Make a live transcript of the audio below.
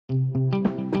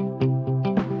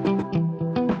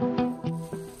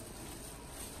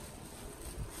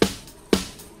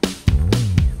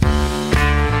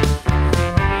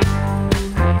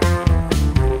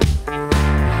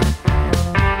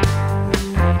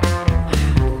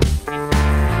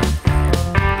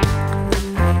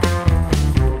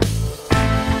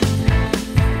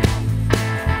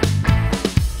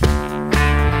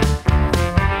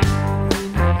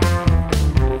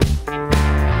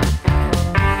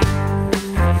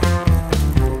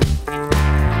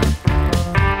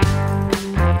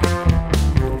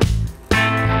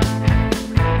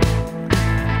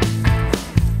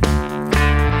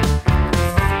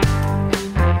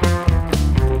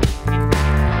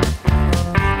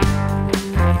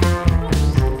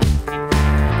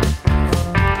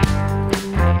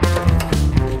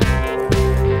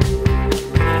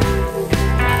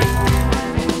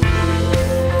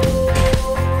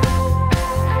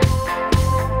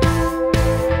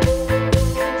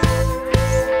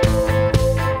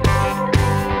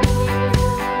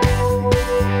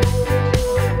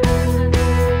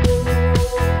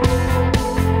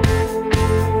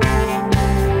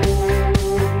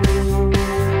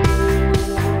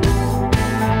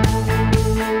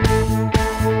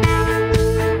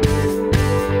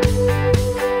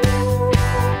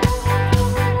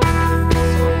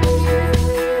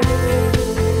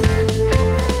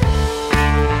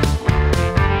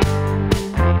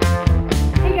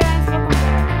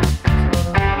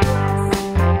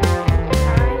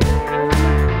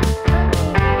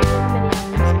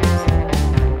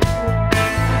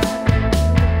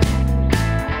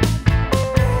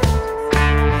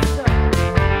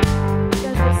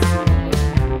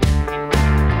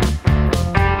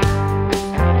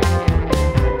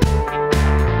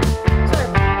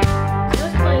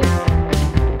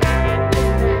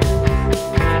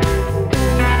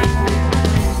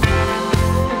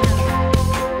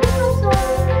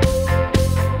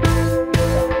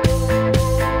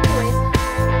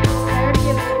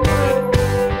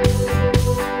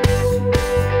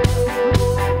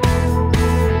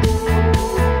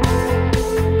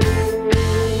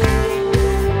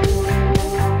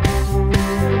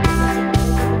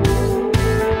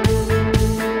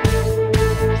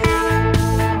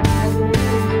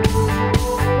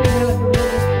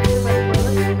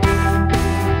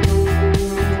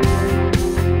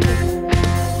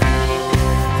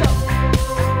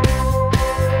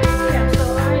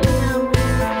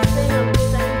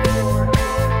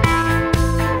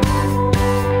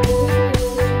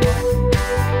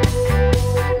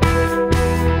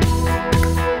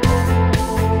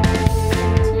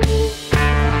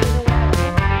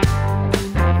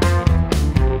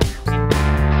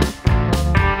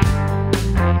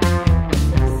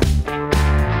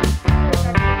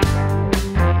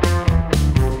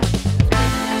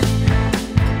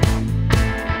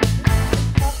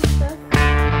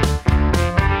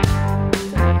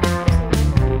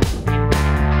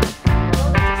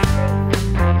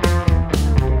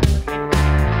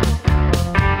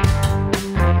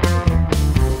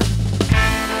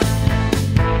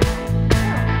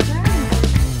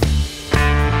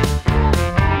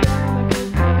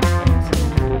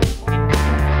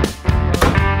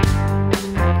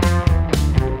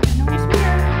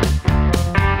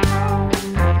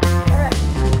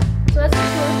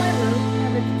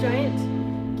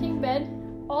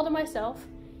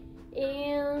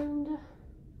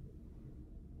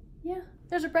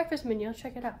there's a breakfast menu. Let's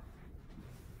check it out.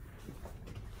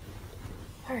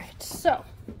 All right, so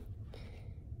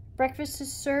breakfast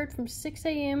is served from 6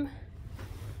 a.m.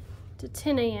 to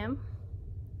 10 a.m.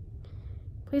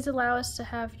 Please allow us to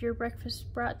have your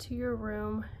breakfast brought to your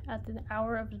room at the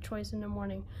hour of the choice in the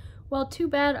morning. Well, too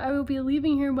bad. I will be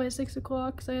leaving here by 6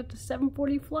 o'clock because I have the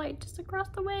 7:40 flight just across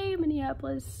the way,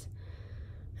 Minneapolis.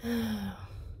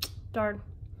 Darn.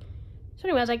 So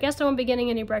anyways, I guess I won't be getting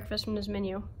any breakfast from this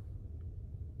menu.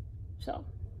 So,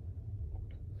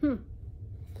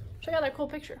 check out that cool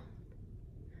picture.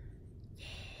 Yeah.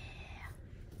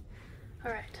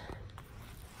 All right.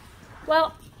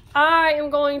 Well, I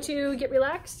am going to get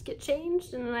relaxed, get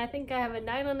changed, and then I think I have a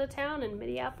night on the town in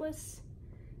Minneapolis,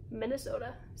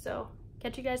 Minnesota. So,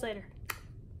 catch you guys later.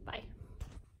 Bye.